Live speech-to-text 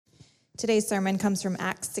Today's sermon comes from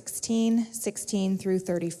Acts 16 through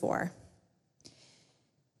 34.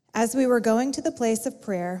 As we were going to the place of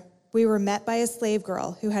prayer, we were met by a slave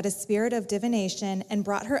girl who had a spirit of divination and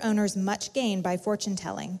brought her owners much gain by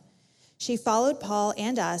fortune-telling. She followed Paul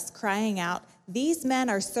and us, crying out, "These men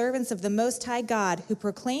are servants of the Most High God, who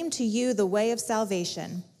proclaim to you the way of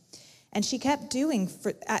salvation." And she kept doing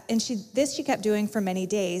for many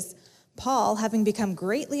days. Paul, having become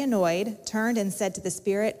greatly annoyed, turned and said to the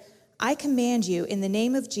spirit, "I command you in the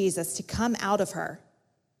name of Jesus to come out of her."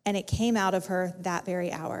 And it came out of her that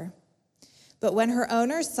very hour. But when her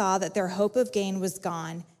owners saw that their hope of gain was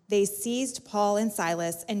gone, they seized Paul and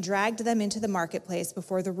Silas and dragged them into the marketplace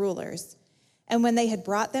before the rulers. And when they had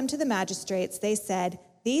brought them to the magistrates, they said,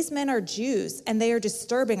 "These men are Jews, and they are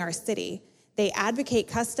disturbing our city. They advocate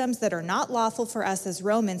customs that are not lawful for us as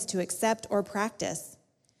Romans to accept or practice."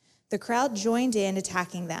 The crowd joined in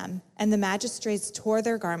attacking them, and the magistrates tore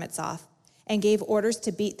their garments off and gave orders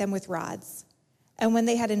to beat them with rods. And when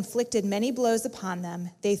they had inflicted many blows upon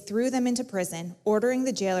them, they threw them into prison, ordering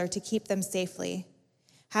the jailer to keep them safely.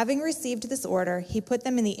 Having received this order, he put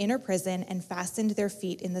them in the inner prison and fastened their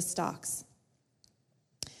feet in the stocks.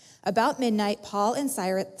 About midnight, Paul and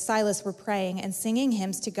Silas were praying and singing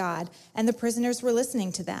hymns to God, and the prisoners were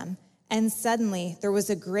listening to them. And suddenly there was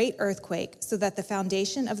a great earthquake, so that the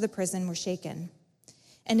foundation of the prison were shaken.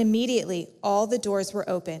 And immediately all the doors were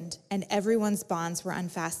opened, and everyone's bonds were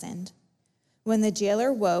unfastened. When the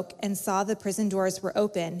jailer woke and saw the prison doors were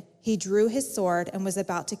open, he drew his sword and was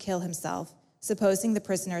about to kill himself, supposing the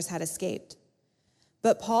prisoners had escaped.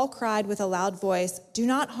 But Paul cried with a loud voice, "Do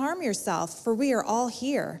not harm yourself, for we are all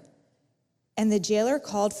here." And the jailer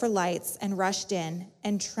called for lights and rushed in,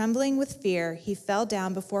 and trembling with fear, he fell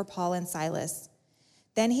down before Paul and Silas.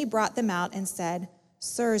 Then he brought them out and said,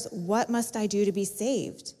 "Sirs, what must I do to be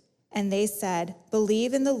saved?" And they said,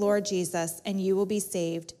 "Believe in the Lord Jesus, and you will be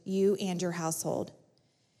saved, you and your household."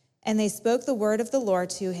 And they spoke the word of the Lord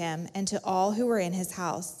to him and to all who were in his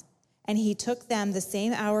house. And he took them the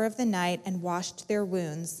same hour of the night and washed their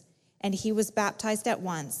wounds. And he was baptized at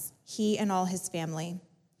once, he and all his family.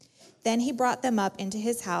 Then he brought them up into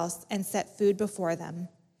his house and set food before them.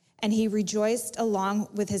 And he rejoiced along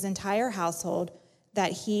with his entire household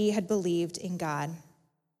that he had believed in God.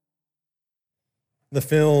 The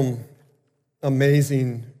film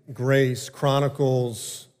Amazing Grace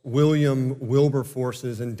chronicles William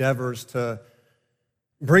Wilberforce's endeavors to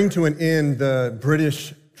bring to an end the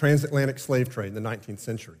British transatlantic slave trade in the 19th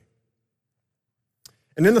century.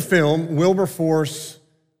 And in the film, Wilberforce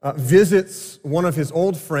visits one of his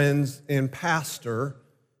old friends and pastor,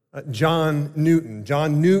 John Newton.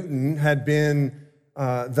 John Newton had been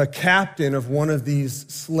the captain of one of these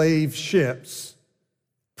slave ships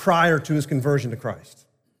prior to his conversion to Christ.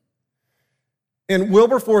 And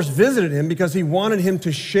Wilberforce visited him because he wanted him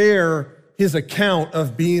to share his account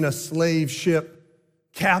of being a slave ship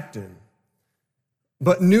captain.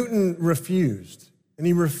 But Newton refused. And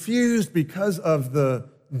he refused because of the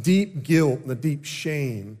deep guilt, the deep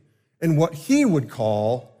shame, and what he would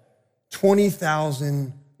call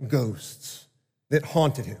 20,000 ghosts that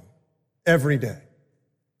haunted him every day.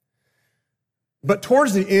 But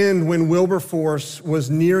towards the end, when Wilberforce was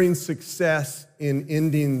nearing success in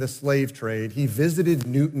ending the slave trade, he visited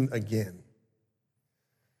Newton again.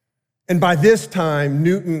 And by this time,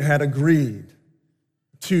 Newton had agreed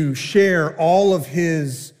to share all of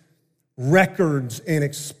his records and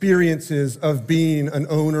experiences of being an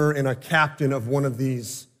owner and a captain of one of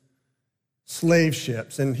these slave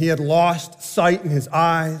ships. And he had lost sight in his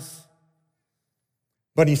eyes.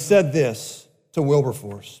 But he said this to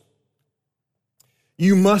Wilberforce: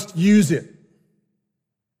 "You must use it.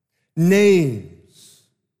 Names,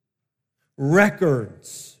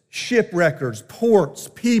 records, ship records, ports,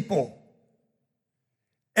 people.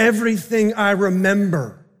 Everything I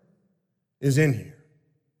remember is in here.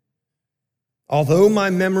 Although my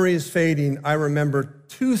memory is fading, I remember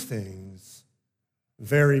two things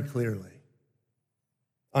very clearly.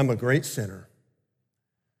 I'm a great sinner,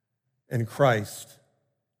 and Christ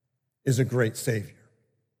is a great Savior."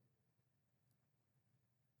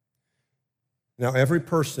 Now, every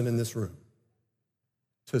person in this room,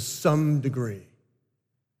 to some degree,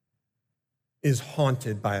 is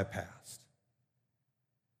haunted by a past.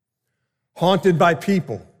 Haunted by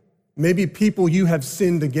people, maybe people you have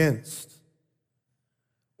sinned against,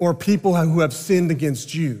 or people who have sinned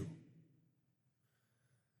against you.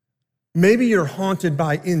 Maybe you're haunted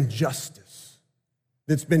by injustice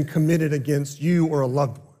that's been committed against you or a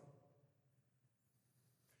loved one.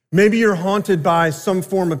 Maybe you're haunted by some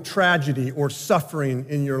form of tragedy or suffering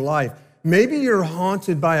in your life. maybe you're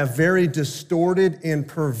haunted by a very distorted and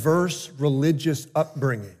perverse religious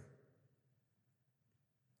upbringing.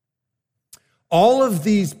 All of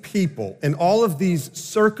these people and all of these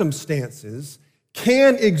circumstances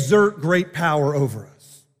can exert great power over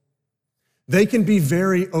us. They can be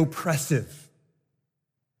very oppressive.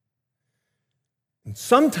 And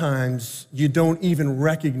sometimes you don't even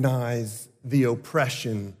recognize the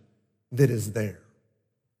oppression that is there.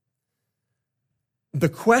 The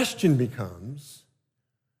question becomes,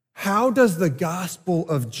 how does the gospel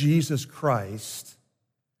of Jesus Christ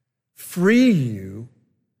free you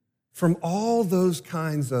from all those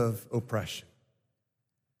kinds of oppression?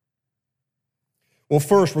 Well,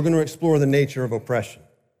 first, we're going to explore the nature of oppression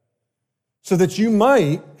so that you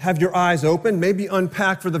might have your eyes open, maybe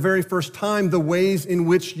unpack for the very first time the ways in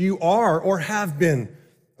which you are or have been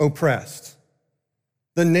oppressed.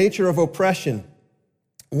 The nature of oppression.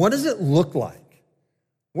 What does it look like?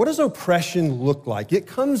 What does oppression look like? It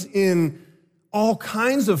comes in all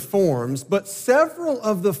kinds of forms, but several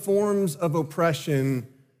of the forms of oppression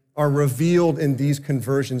are revealed in these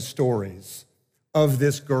conversion stories of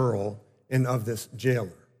this girl and of this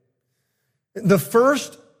jailer. The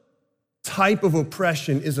first type of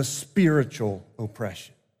oppression is a spiritual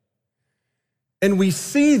oppression. And we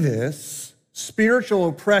see this spiritual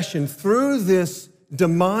oppression through this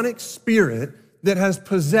demonic spirit that has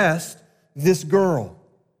possessed this girl.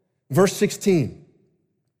 Verse 16.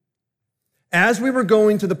 As we were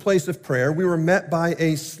going to the place of prayer, we were met by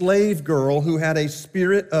a slave girl who had a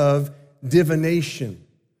spirit of divination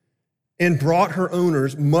and brought her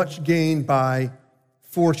owners much gain by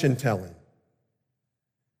fortune telling.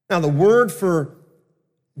 Now, the word for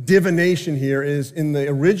divination here is, in the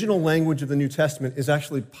original language of the New Testament, is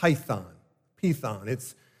actually Python.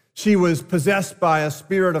 She was possessed by a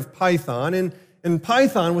spirit of Python, and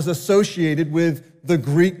Python was associated with the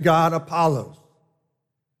Greek god Apollos.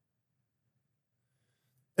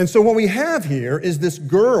 And so what we have here is this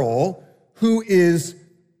girl who is,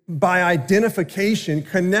 by identification,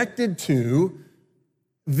 connected to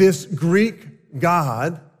this Greek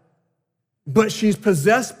god, but she's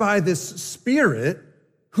possessed by this spirit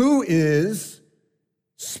who is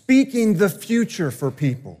speaking the future for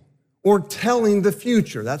people or telling the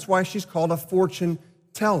future. That's why she's called a fortune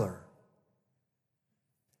teller.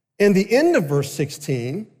 In the end of verse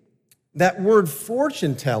 16, that word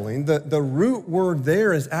fortune telling, the root word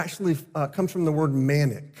there is actually comes from the word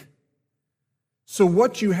manic. So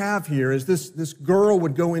what you have here is this girl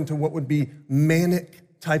would go into what would be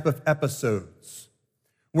manic type of episodes,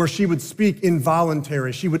 where she would speak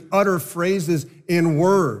involuntary. She would utter phrases and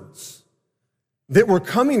words that were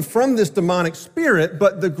coming from this demonic spirit,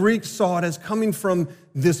 but the Greeks saw it as coming from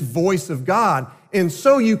this voice of God. And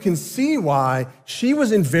so you can see why she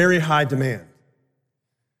was in very high demand.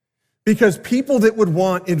 Because people that would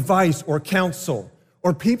want advice or counsel,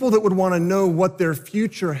 or people that would want to know what their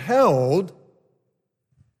future held,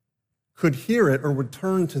 could hear it or would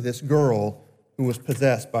turn to this girl who was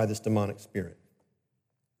possessed by this demonic spirit.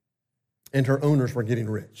 And her owners were getting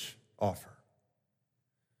rich off her.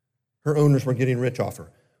 Her owners were getting rich off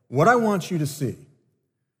her. What I want you to see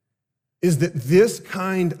is that this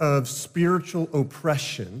kind of spiritual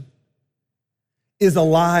oppression is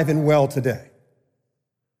alive and well today.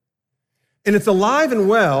 And it's alive and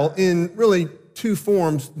well in really two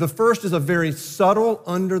forms. The first is a very subtle,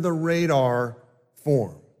 under-the-radar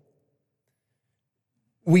form.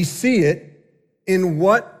 We see it in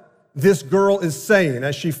what this girl is saying.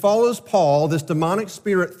 As she follows Paul, this demonic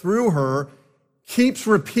spirit through her keeps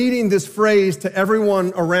repeating this phrase to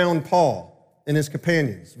everyone around Paul and his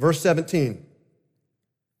companions. Verse 17.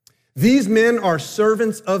 These men are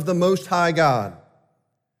servants of the Most High God,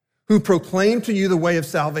 who proclaim to you the way of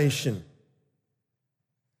salvation.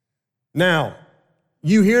 Now,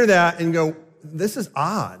 you hear that and go, this is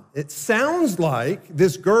odd. It sounds like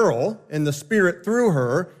this girl and the spirit through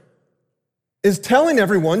her is telling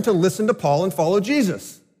everyone to listen to Paul and follow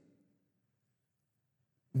Jesus.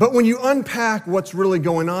 But when you unpack what's really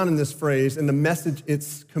going on in this phrase and the message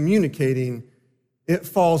it's communicating, it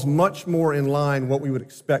falls much more in line what we would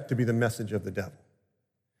expect to be the message of the devil.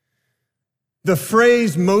 The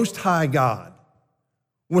phrase Most High God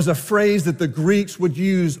was a phrase that the Greeks would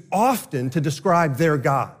use often to describe their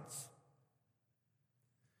gods.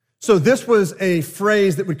 So this was a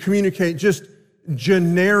phrase that would communicate just a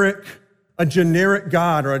generic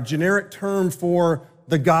God or a generic term for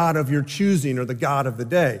the God of your choosing or the God of the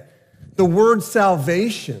day. The word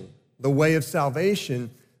salvation, the way of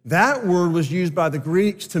salvation, that word was used by the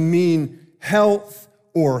Greeks to mean health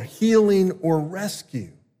or healing or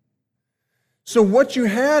rescue. So what you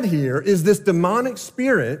had here is this demonic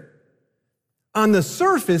spirit on the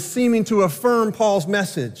surface seeming to affirm Paul's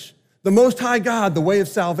message, the Most High God, the way of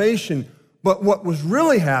salvation. But what was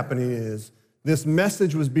really happening is this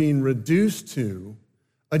message was being reduced to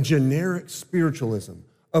a generic spiritualism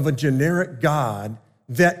of a generic God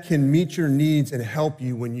that can meet your needs and help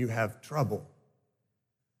you when you have trouble.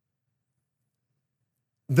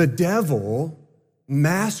 The devil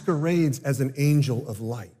masquerades as an angel of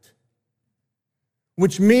light,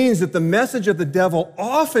 which means that the message of the devil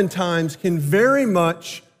oftentimes can very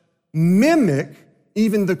much mimic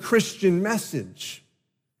even the Christian message,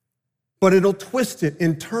 but it'll twist it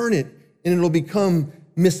and turn it, and it'll become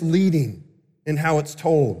misleading in how it's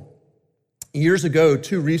told. Years ago,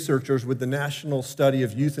 2 researchers with the National Study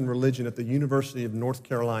of Youth and Religion at the University of North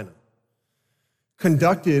Carolina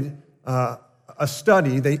conducted a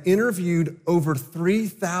study. They interviewed over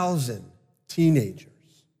 3,000 teenagers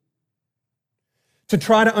to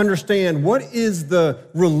try to understand what is the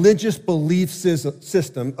religious belief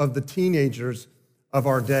system of the teenagers of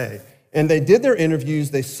our day. And they did their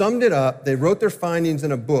interviews, they summed it up, they wrote their findings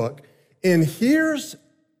in a book, and here's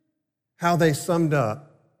how they summed up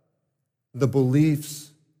the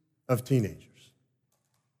beliefs of teenagers.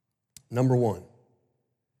 Number 1,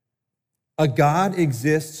 a God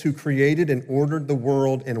exists who created and ordered the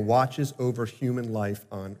world and watches over human life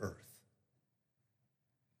on earth.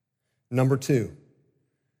 Number 2,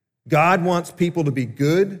 God wants people to be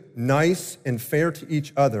good, nice, and fair to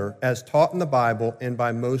each other as taught in the Bible and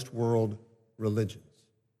by most world religions.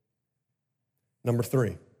 Number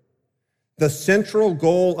 3, the central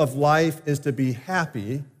goal of life is to be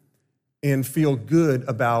happy and feel good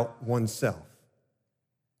about oneself.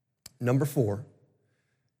 Number 4,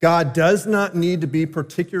 God does not need to be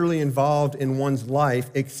particularly involved in one's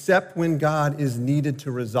life except when God is needed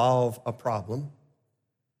to resolve a problem.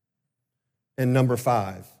 And number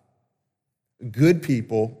 5, good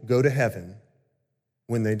people go to heaven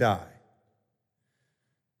when they die.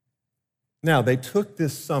 Now, they took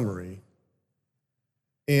this summary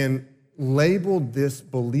and labeled this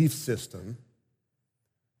belief system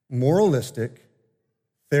moralistic,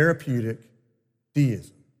 therapeutic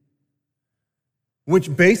deism,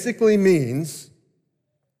 which basically means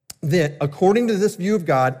that according to this view of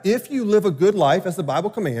God, if you live a good life, as the Bible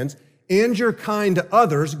commands, and you're kind to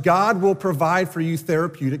others, God will provide for you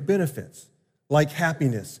therapeutic benefits like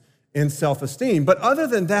happiness and self-esteem. But other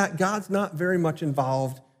than that, God's not very much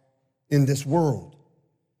involved in this world.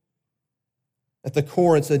 At the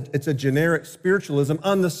core, it's a generic spiritualism.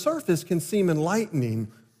 On the surface, can seem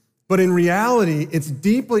enlightening, but in reality, it's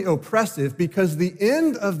deeply oppressive because the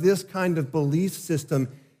end of this kind of belief system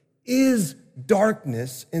is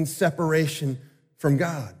darkness and separation from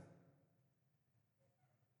God.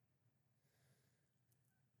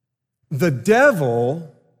 The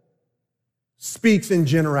devil speaks in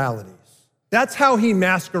generalities. That's how he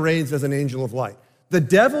masquerades as an angel of light. The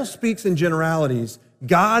devil speaks in generalities.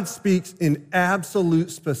 God speaks in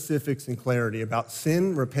absolute specifics and clarity about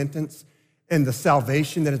sin, repentance, and the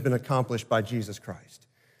salvation that has been accomplished by Jesus Christ.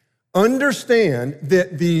 Understand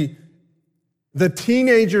that the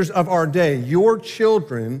teenagers of our day, your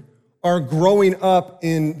children, are growing up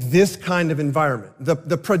in this kind of environment.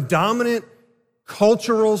 The predominant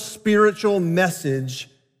cultural, spiritual message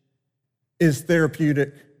is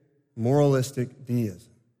therapeutic, moralistic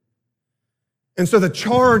deism. And so the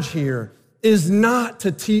charge here is not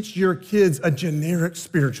to teach your kids a generic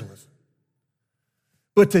spiritualism,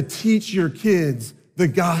 but to teach your kids the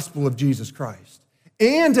gospel of Jesus Christ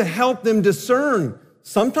and to help them discern.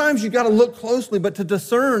 Sometimes you got to look closely, but to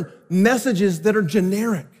discern messages that are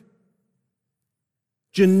generic.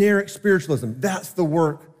 Generic spiritualism, that's the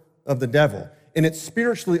work of the devil, and it's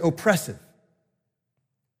spiritually oppressive.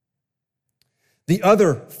 The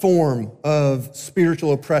other form of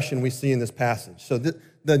spiritual oppression we see in this passage. So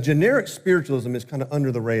the generic spiritualism is kind of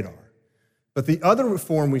under the radar. But the other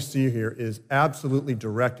form we see here is absolutely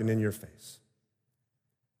direct and in your face.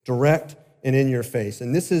 Direct and in your face.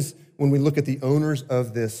 And this is when we look at the owners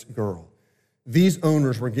of this girl. These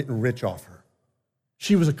owners were getting rich off her.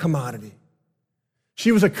 She was a commodity.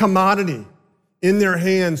 She was a commodity in their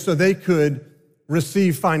hands so they could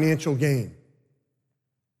receive financial gain.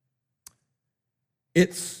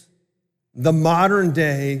 It's the modern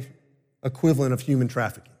day equivalent of human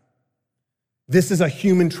trafficking. This is a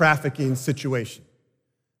human trafficking situation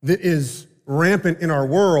that is rampant in our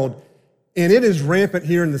world, and it is rampant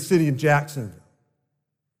here in the city of Jacksonville.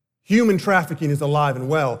 Human trafficking is alive and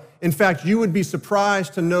well. In fact, you would be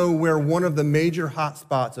surprised to know where one of the major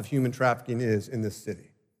hotspots of human trafficking is in this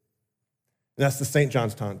city. And that's the St.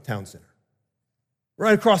 John's Town Center,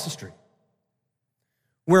 right across the street,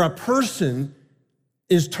 where a person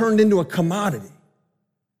is turned into a commodity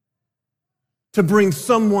to bring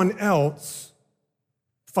someone else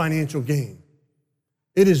financial gain.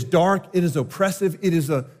 It is dark, it is oppressive, it is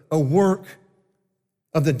a work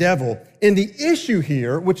of the devil. And the issue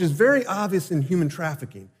here, which is very obvious in human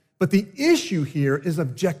trafficking, but the issue here is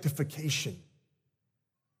objectification.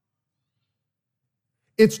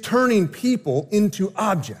 It's turning people into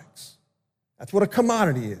objects. That's what a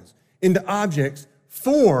commodity is, into objects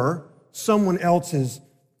for someone else's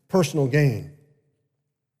personal gain.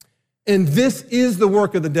 And this is the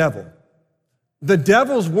work of the devil. The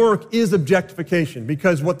devil's work is objectification,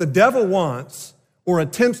 because what the devil wants or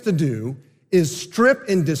attempts to do is strip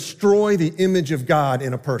and destroy the image of God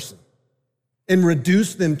in a person and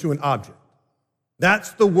reduce them to an object.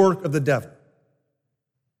 That's the work of the devil.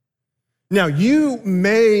 Now, you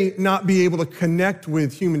may not be able to connect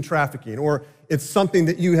with human trafficking, or it's something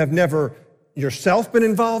that you have never yourself been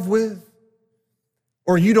involved with,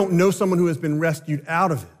 or you don't know someone who has been rescued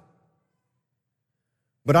out of it.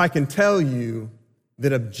 But I can tell you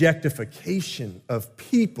that objectification of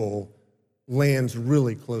people lands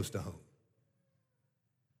really close to home.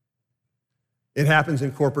 It happens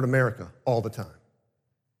in corporate America all the time.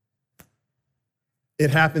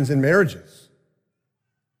 It happens in marriages.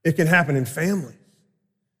 It can happen in families.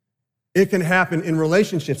 It can happen in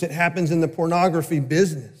relationships. It happens in the pornography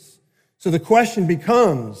business. So the question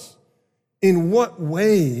becomes, in what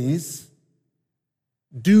ways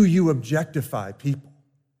do you objectify people?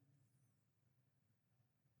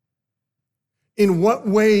 In what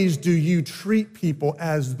ways do you treat people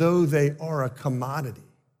as though they are a commodity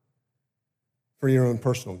for your own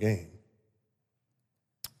personal gain?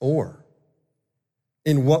 Or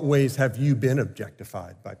in what ways have you been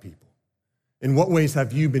objectified by people? In what ways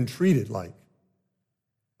have you been treated like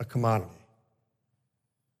a commodity?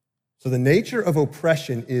 So the nature of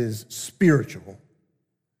oppression is spiritual.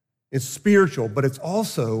 It's spiritual, but it's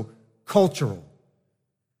also cultural.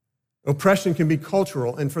 Oppression can be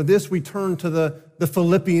cultural, and for this we turn to the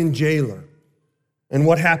Philippian jailer and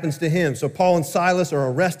what happens to him. So Paul and Silas are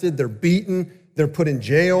arrested, they're beaten, they're put in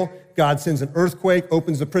jail. God sends an earthquake,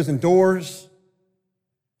 opens the prison doors.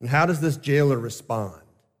 And how does this jailer respond?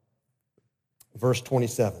 Verse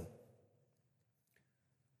 27.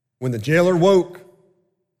 When the jailer woke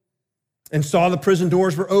and saw the prison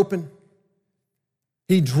doors were open,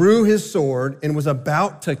 he drew his sword and was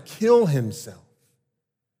about to kill himself,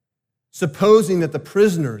 supposing that the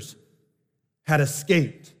prisoners had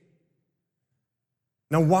escaped.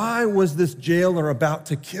 Now, why was this jailer about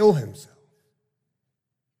to kill himself?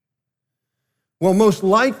 Well, most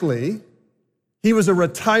likely, he was a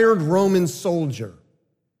retired Roman soldier,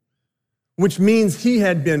 which means he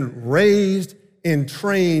had been raised and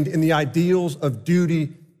trained in the ideals of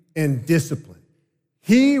duty and discipline.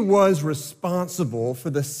 He was responsible for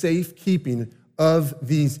the safekeeping of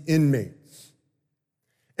these inmates.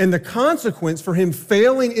 And the consequence for him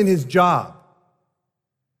failing in his job,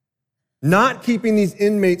 not keeping these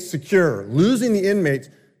inmates secure, losing the inmates,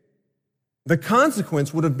 the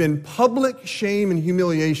consequence would have been public shame and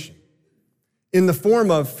humiliation in the form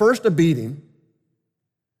of first a beating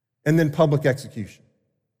and then public execution.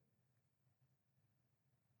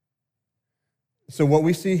 So what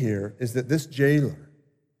we see here is that this jailer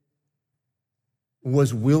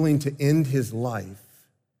was willing to end his life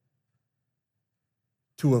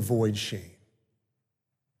to avoid shame.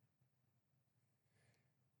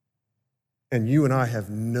 And you and I have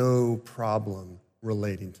no problem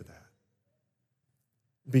relating to that,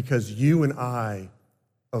 because you and I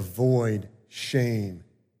avoid shame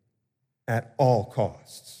at all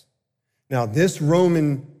costs. Now, this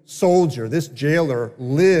Roman soldier, this jailer,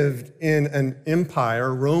 lived in an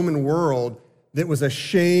empire, Roman world, that was a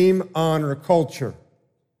shame-honor culture.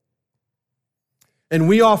 And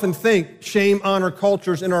we often think shame-honor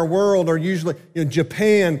cultures in our world are usually,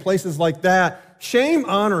 Japan, places like that.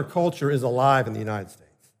 Shame-honor culture is alive in the United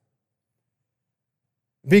States.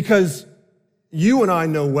 Because you and I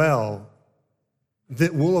know well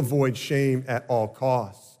that we'll avoid shame at all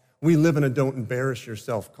costs. We live in a don't embarrass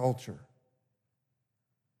yourself culture.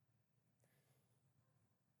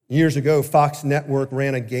 Years ago, Fox Network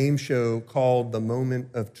ran a game show called The Moment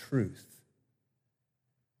of Truth.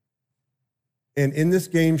 And in this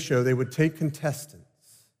game show, they would take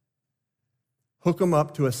contestants, hook them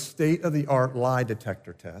up to a state-of-the-art lie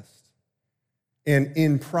detector test, and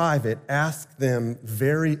in private, ask them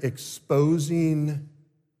very exposing,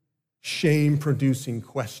 shame-producing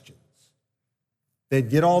questions. They'd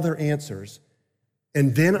get all their answers,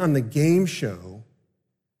 and then on the game show,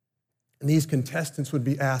 these contestants would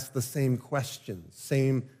be asked the same questions,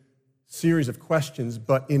 same series of questions,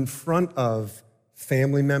 but in front of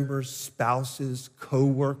family members, spouses,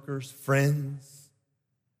 co-workers, friends.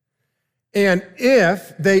 And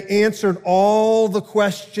if they answered all the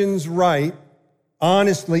questions right,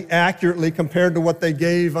 honestly, accurately compared to what they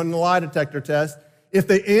gave on the lie detector test, if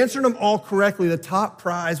they answered them all correctly, the top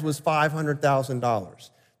prize was $500,000.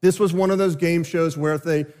 This was one of those game shows where if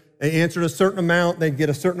they answered a certain amount, they'd get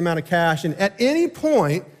a certain amount of cash. And at any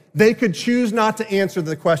point, they could choose not to answer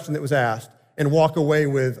the question that was asked and walk away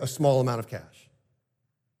with a small amount of cash.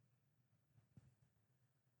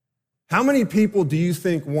 How many people do you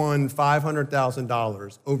think won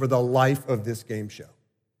 $500,000 over the life of this game show?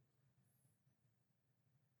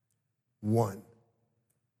 One.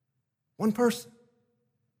 One person.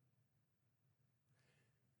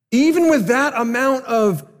 Even with that amount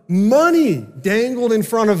of money dangled in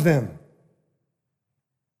front of them,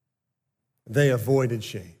 they avoided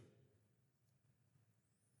shame.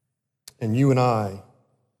 And you and I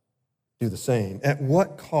do the same. At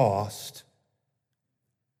what cost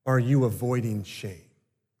are you avoiding shame?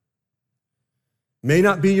 May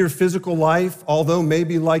not be your physical life, although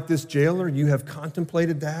maybe like this jailer, you have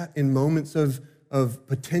contemplated that in moments of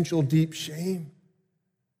potential deep shame.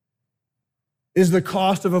 Is the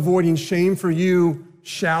cost of avoiding shame for you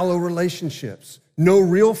shallow relationships, no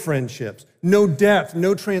real friendships, no depth,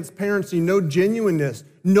 no transparency, no genuineness?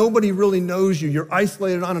 Nobody really knows you. You're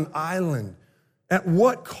isolated on an island. At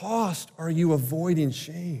what cost are you avoiding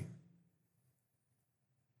shame?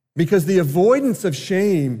 Because the avoidance of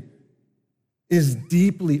shame is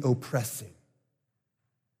deeply oppressing.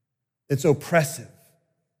 It's oppressive.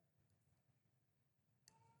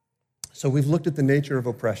 So we've looked at the nature of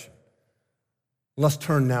oppression. Let's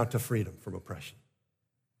turn now to freedom from oppression.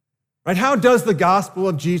 Right? How does the gospel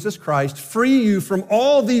of Jesus Christ free you from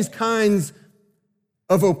all these kinds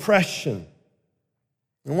of oppression?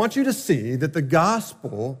 I want you to see that the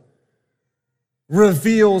gospel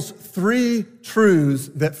reveals three truths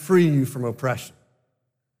that free you from oppression.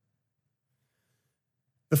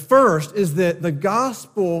 The first is that the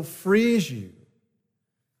gospel frees you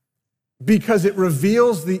because it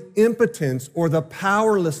reveals the impotence or the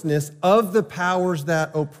powerlessness of the powers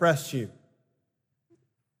that oppress you.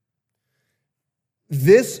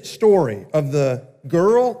 This story of the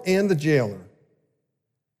girl and the jailer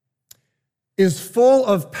is full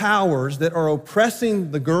of powers that are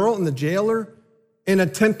oppressing the girl and the jailer and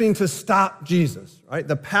attempting to stop Jesus, right?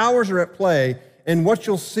 The powers are at play, and what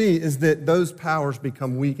you'll see is that those powers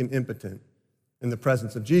become weak and impotent in the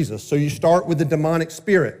presence of Jesus. So you start with the demonic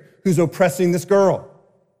spirit who's oppressing this girl.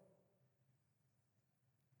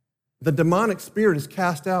 The demonic spirit is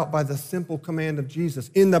cast out by the simple command of Jesus.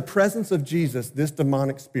 In the presence of Jesus, this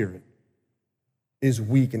demonic spirit is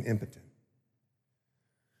weak and impotent.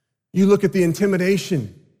 You look at the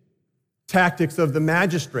intimidation tactics of the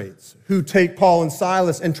magistrates who take Paul and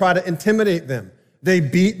Silas and try to intimidate them. They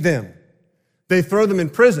beat them. They throw them in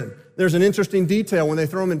prison. There's an interesting detail. When they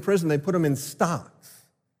throw them in prison, they put them in stocks.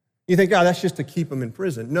 You think, oh, that's just to keep them in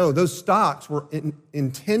prison. No, those stocks were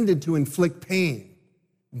intended to inflict pain,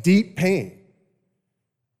 deep pain.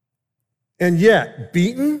 And yet,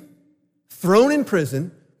 beaten, thrown in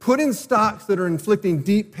prison, put in stocks that are inflicting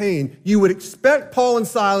deep pain, you would expect Paul and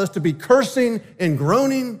Silas to be cursing and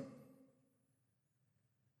groaning,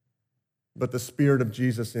 but the Spirit of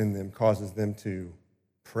Jesus in them causes them to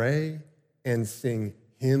pray and sing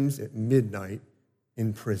hymns at midnight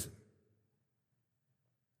in prison.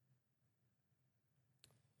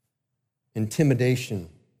 Intimidation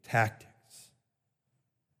tactics.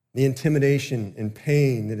 The intimidation and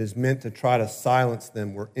pain that is meant to try to silence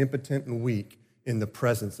them were impotent and weak in the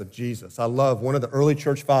presence of Jesus. I love one of the early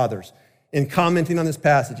church fathers in commenting on this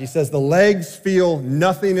passage. He says, the legs feel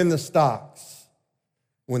nothing in the stocks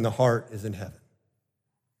when the heart is in heaven.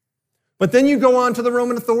 But then you go on to the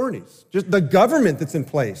Roman authorities, just the government that's in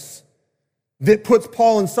place that puts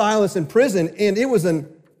Paul and Silas in prison, and it was an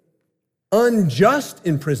unjust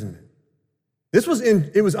imprisonment. It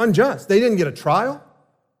was unjust. They didn't get a trial.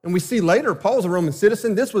 And we see later, Paul's a Roman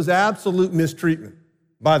citizen. This was absolute mistreatment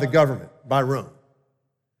by the government, by Rome.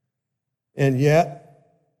 And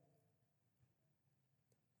yet,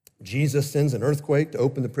 Jesus sends an earthquake to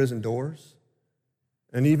open the prison doors.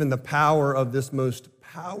 And even the power of this most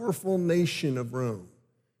powerful nation of Rome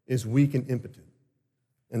is weak and impotent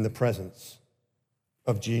in the presence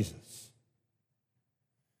of Jesus.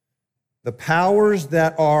 The powers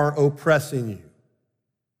that are oppressing you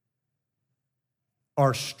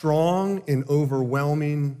are strong and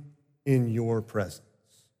overwhelming in your presence.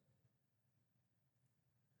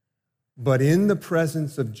 But in the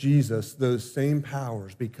presence of Jesus, those same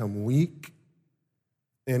powers become weak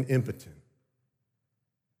and impotent.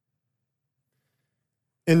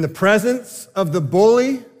 in the presence of the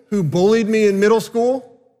bully who bullied me in middle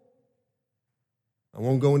school. I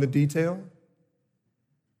won't go into detail.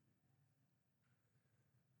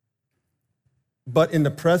 But in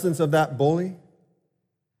the presence of that bully,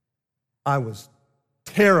 I was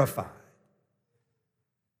terrified.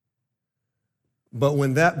 But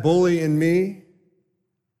when that bully and me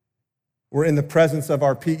were in the presence of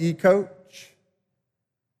our PE coach,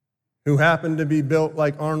 who happened to be built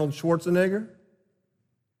like Arnold Schwarzenegger,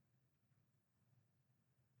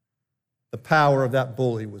 the power of that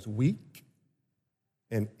bully was weak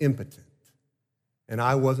and impotent, and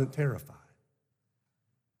I wasn't terrified.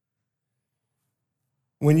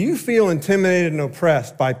 When you feel intimidated and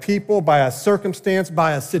oppressed by people, by a circumstance,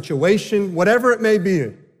 by a situation, whatever it may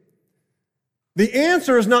be, the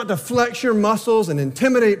answer is not to flex your muscles and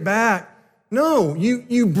intimidate back. No,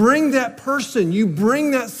 you bring that person, you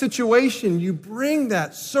bring that situation, you bring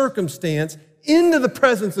that circumstance into the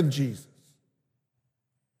presence of Jesus.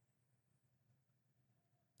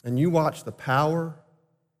 And you watch the power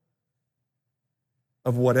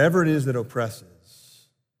of whatever it is that oppresses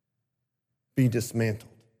be dismantled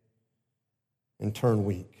and turn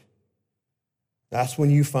weak. That's when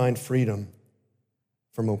you find freedom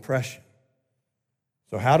from oppression.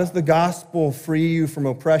 So how does the gospel free you from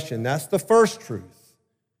oppression? That's the first truth,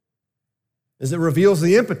 is it reveals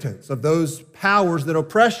the impotence of those powers that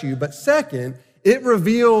oppress you. But second, it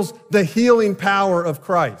reveals the healing power of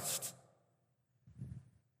Christ.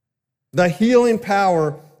 The healing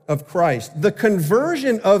power of Christ. The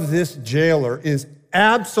conversion of this jailer is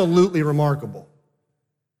absolutely remarkable.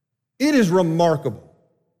 It is remarkable.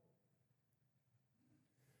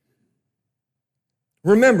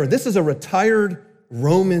 Remember, this is a retired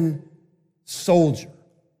Roman soldier.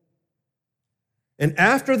 And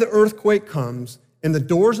after the earthquake comes and the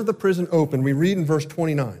doors of the prison open, we read in verse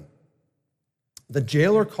 29, the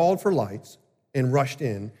jailer called for lights and rushed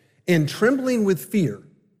in, and trembling with fear.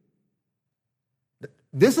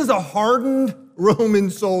 This is a hardened Roman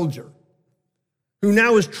soldier who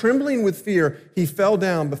now is trembling with fear. He fell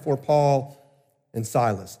down before Paul and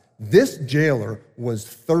Silas. This jailer was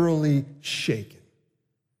thoroughly shaken.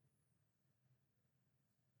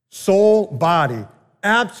 Soul, body,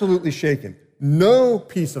 absolutely shaken. No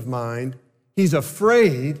peace of mind. He's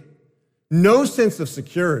afraid. No sense of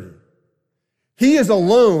security. He is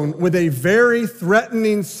alone with a very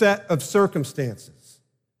threatening set of circumstances.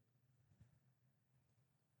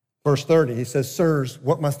 Verse 30, he says, "Sirs,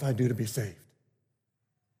 what must I do to be saved?"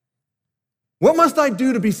 What must I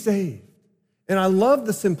do to be saved? And I love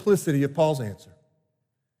the simplicity of Paul's answer.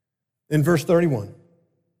 In verse 31,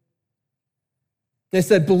 they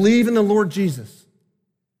said, "Believe in the Lord Jesus.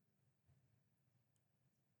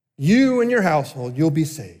 You and your household, you'll be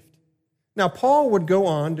saved." Now, Paul would go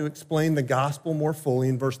on to explain the gospel more fully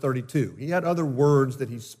in verse 32. He had other words that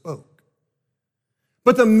he spoke.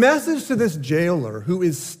 But the message to this jailer who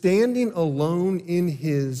is standing alone in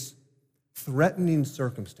his threatening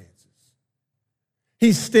circumstances,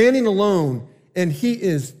 he's standing alone and he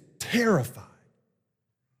is terrified.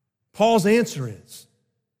 Paul's answer is,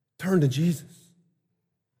 turn to Jesus.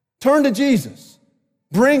 Turn to Jesus.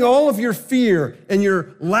 Bring all of your fear and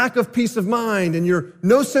your lack of peace of mind and your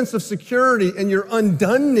no sense of security and your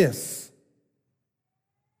undoneness.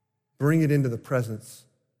 Bring it into the presence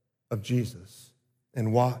of Jesus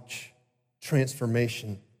and watch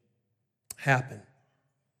transformation happen.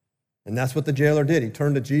 And that's what the jailer did. He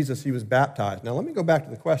turned to Jesus. He was baptized. Now let me go back to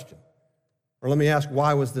the question. Or let me ask,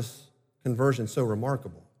 why was this conversion so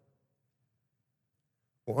remarkable?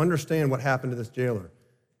 Well, understand what happened to this jailer.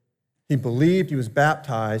 He believed, he was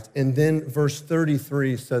baptized, and then verse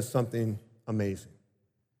 33 says something amazing.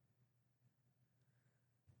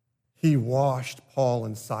 He washed Paul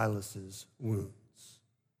and Silas's wounds.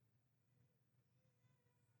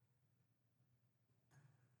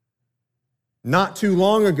 Not too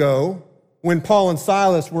long ago, when Paul and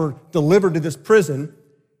Silas were delivered to this prison,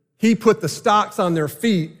 he put the stocks on their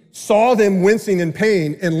feet, saw them wincing in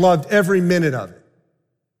pain, and loved every minute of it.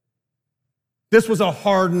 This was a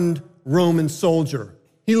hardened Roman soldier.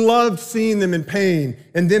 He loved seeing them in pain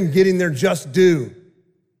and them getting their just due.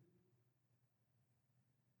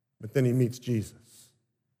 But then he meets Jesus.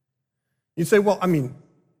 You'd say, well,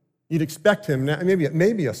 you'd expect him,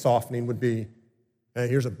 maybe a softening would be, hey,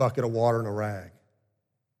 here's a bucket of water and a rag.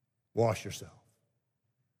 Wash yourself.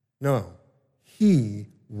 No, he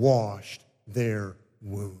washed their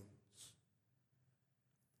wounds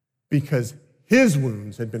because his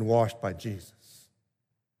wounds had been washed by Jesus.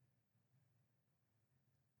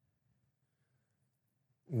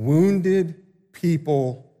 Wounded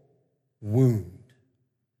people wound.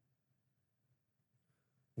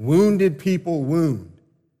 Wounded people wound.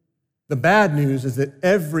 The bad news is that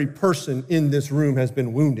every person in this room has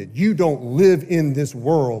been wounded. You don't live in this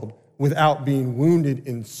world without being wounded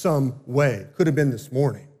in some way. Could have been this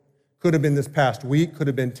morning, could have been this past week, could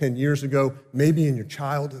have been 10 years ago, maybe in your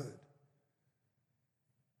childhood.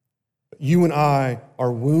 But you and I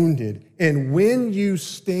are wounded, and when you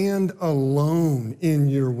stand alone in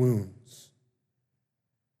your wounds,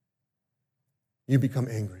 you become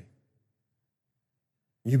angry.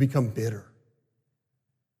 You become bitter.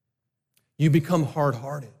 You become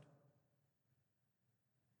hard-hearted.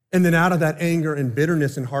 And then out of that anger and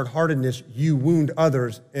bitterness and hard-heartedness, you wound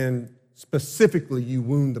others, and specifically you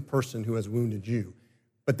wound the person who has wounded you.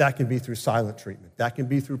 But that can be through silent treatment. That can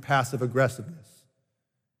be through passive aggressiveness.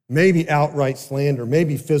 Maybe outright slander,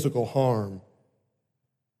 maybe physical harm.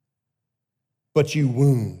 But you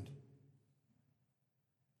wound.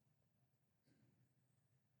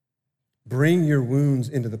 Bring your wounds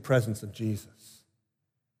into the presence of Jesus.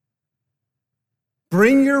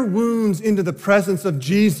 Bring your wounds into the presence of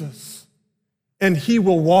Jesus, and he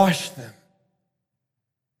will wash them.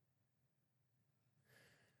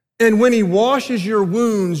 And when he washes your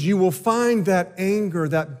wounds, you will find that anger,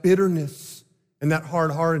 that bitterness, and that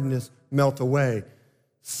hard-heartedness melt away.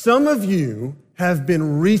 Some of you have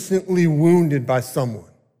been recently wounded by someone.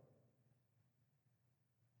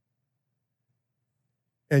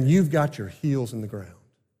 And you've got your heels in the ground.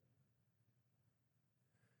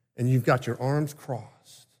 And you've got your arms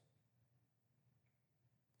crossed.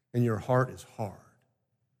 And your heart is hard.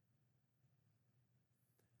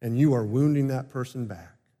 And you are wounding that person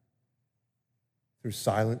back through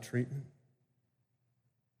silent treatment,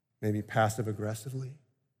 maybe passive aggressively.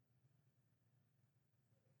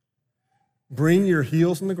 Bring your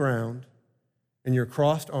heels in the ground and your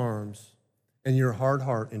crossed arms and your hard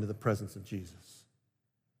heart into the presence of Jesus.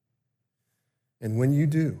 And when you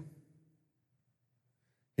do,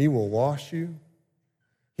 he will wash you,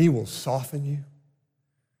 he will soften you,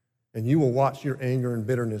 and you will watch your anger and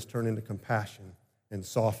bitterness turn into compassion and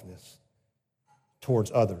softness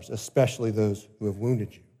towards others, especially those who have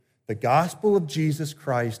wounded you. The gospel of Jesus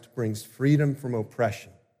Christ brings freedom from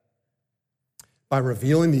oppression by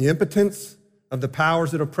revealing the impotence of the powers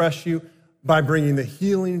that oppress you, by bringing the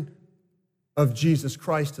healing of Jesus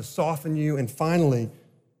Christ to soften you, and finally,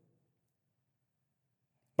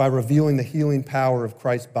 by revealing the healing power of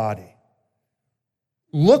Christ's body.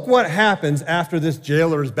 Look what happens after this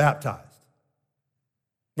jailer is baptized.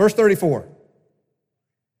 Verse 34.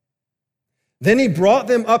 Then he brought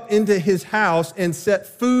them up into his house and set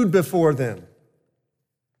food before them.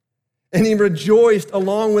 And he rejoiced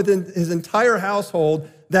along with his entire household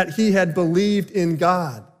that he had believed in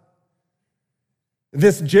God.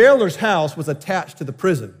 This jailer's house was attached to the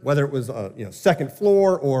prison, whether it was second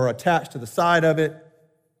floor or attached to the side of it.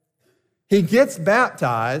 He gets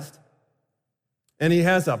baptized, and he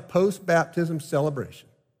has a post-baptism celebration.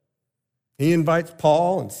 He invites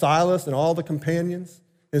Paul and Silas and all the companions,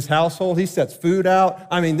 his household. He sets food out.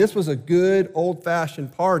 I mean, this was a good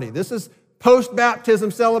old-fashioned party. This is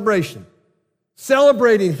post-baptism celebration,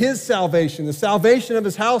 celebrating his salvation, the salvation of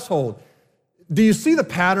his household. Do you see the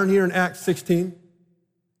pattern here in Acts 16?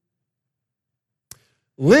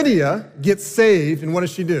 Lydia gets saved, and what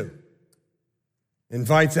does she do?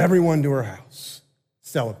 Invites everyone to her house,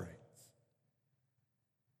 celebrates.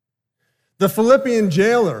 The Philippian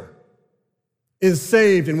jailer is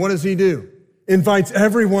saved, and what does he do? Invites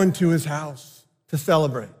everyone to his house to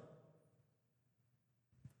celebrate.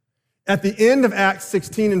 At the end of Acts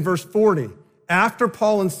 16 and verse 40, after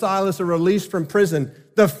Paul and Silas are released from prison,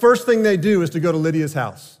 the first thing they do is to go to Lydia's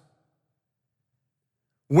house,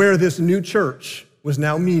 where this new church was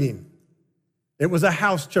now meeting. It was a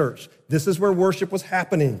house church. This is where worship was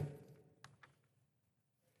happening.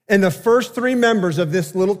 And the first three members of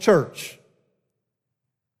this little church,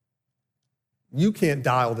 you can't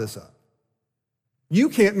dial this up. You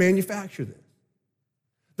can't manufacture this.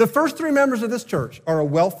 The first three members of this church are a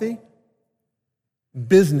wealthy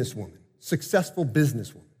businesswoman, successful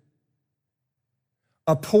businesswoman,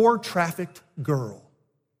 a poor trafficked girl,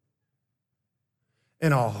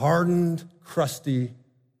 and a hardened, crusty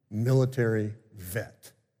military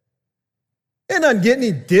vet. It doesn't get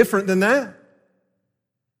any different than that.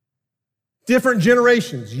 Different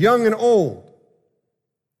generations, young and old.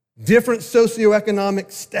 Different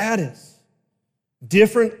socioeconomic status.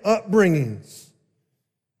 Different upbringings.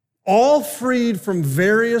 All freed from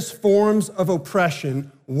various forms of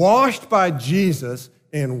oppression, washed by Jesus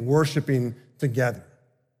and worshiping together.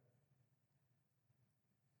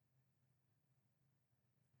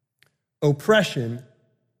 Oppression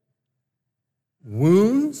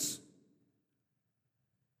wounds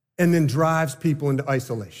and then drives people into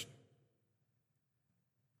isolation.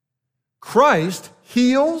 Christ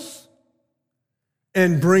heals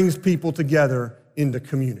and brings people together into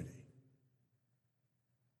community.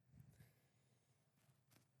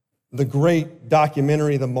 The great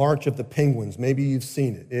documentary, The March of the Penguins, maybe you've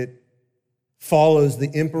seen it. It follows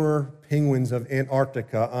the emperor penguins of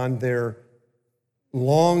Antarctica on their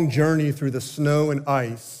long journey through the snow and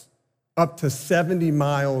ice up to 70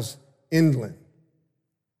 miles inland.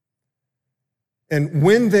 And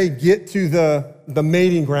when they get to the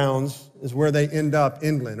mating grounds, is where they end up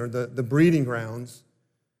inland, or the breeding grounds,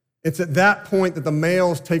 it's at that point that the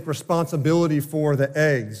males take responsibility for the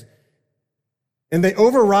eggs. And they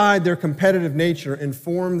override their competitive nature and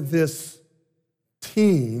form this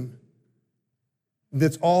team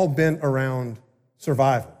that's all bent around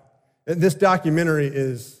survival. This documentary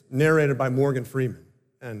is narrated by Morgan Freeman,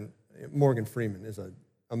 and Morgan Freeman is an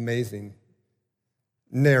amazing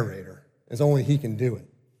narrator, as only he can do it.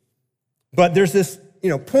 But there's this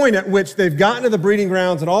point at which they've gotten to the breeding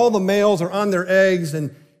grounds and all the males are on their eggs,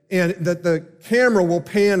 and the camera will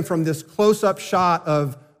pan from this close-up shot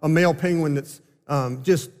of a male penguin that's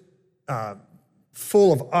just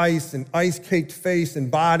full of ice and ice-caked face and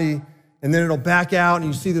body, and then it'll back out and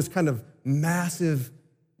you see this kind of massive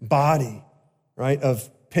body, right, of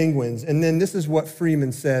penguins. And then this is what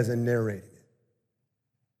Freeman says in narrating it.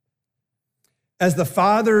 As the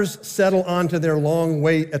fathers settle onto their long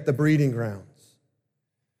wait at the breeding grounds,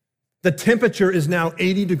 the temperature is now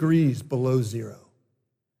 80 degrees below zero.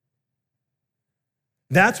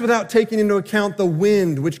 That's without taking into account the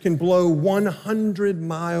wind, which can blow 100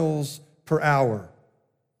 miles per hour.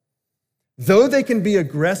 Though they can be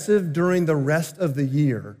aggressive during the rest of the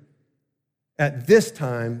year, at this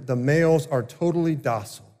time, the males are totally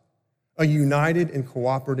docile, a united and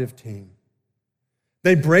cooperative team.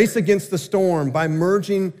 They brace against the storm by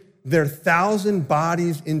merging their 1,000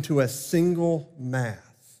 bodies into a single mass.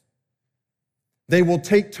 They will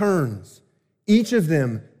take turns, each of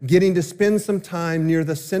them getting to spend some time near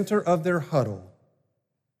the center of their huddle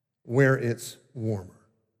where it's warmer.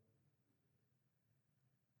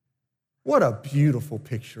 What a beautiful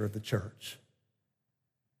picture of the church.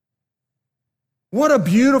 What a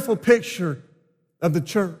beautiful picture of the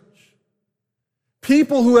church.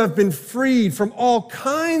 People who have been freed from all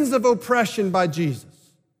kinds of oppression by Jesus.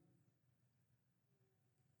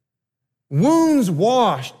 Wounds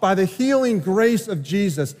washed by the healing grace of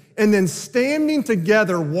Jesus, and then standing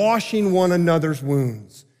together, washing one another's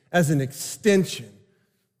wounds as an extension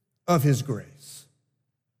of his grace.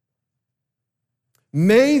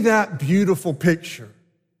 May that beautiful picture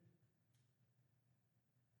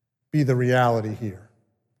be the reality here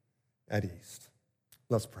at East.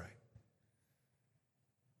 Let's pray.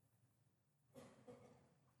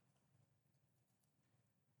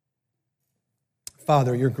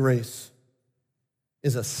 Father, your grace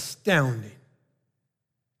is astounding.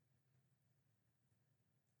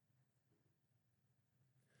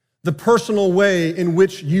 The personal way in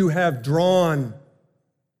which you have drawn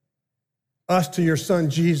us to your Son,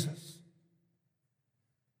 Jesus.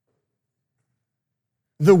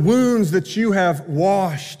 The wounds that you have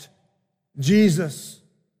washed, Jesus,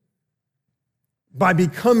 by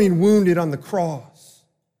becoming wounded on the cross.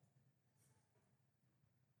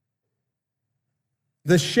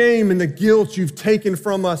 The shame and the guilt you've taken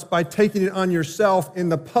from us by taking it on yourself in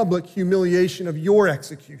the public humiliation of your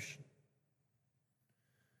execution.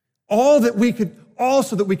 All that we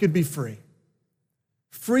could be free.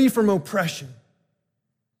 Free from oppression.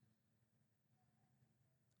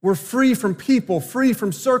 We're free from people, free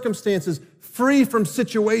from circumstances, free from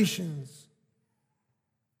situations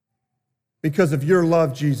because of your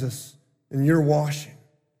love, Jesus, and your washing.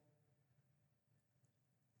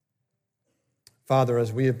 Father,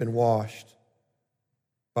 as we have been washed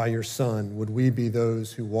by your Son, would we be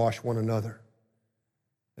those who wash one another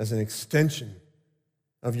as an extension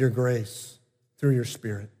of your grace through your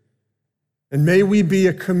Spirit? And may we be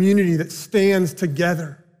a community that stands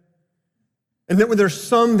together. And that when there's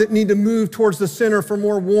some that need to move towards the center for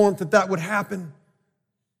more warmth, that would happen.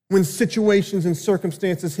 When situations and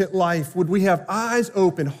circumstances hit life, would we have eyes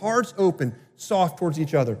open, hearts open, soft towards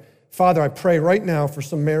each other? Father, I pray right now for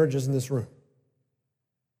some marriages in this room.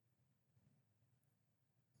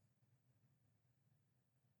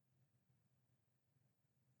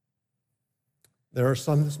 There are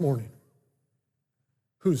some this morning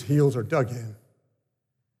whose heels are dug in.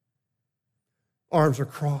 Arms are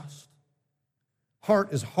crossed.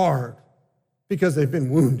 Heart is hard because they've been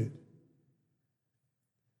wounded.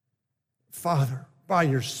 Father, by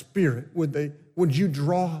your Spirit, would you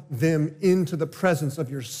draw them into the presence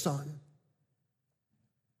of your Son?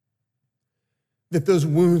 that those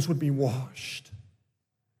wounds would be washed,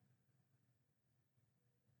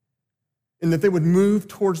 and that they would move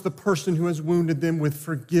towards the person who has wounded them with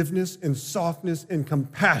forgiveness and softness and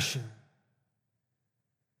compassion,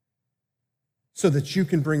 so that you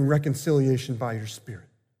can bring reconciliation by your Spirit.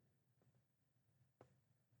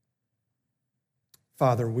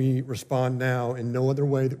 Father, we respond now in no other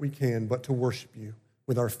way that we can but to worship you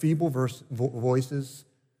with our feeble voices,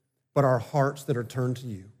 but our hearts that are turned to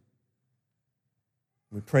you.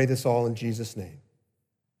 We pray this all in Jesus' name.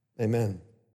 Amen.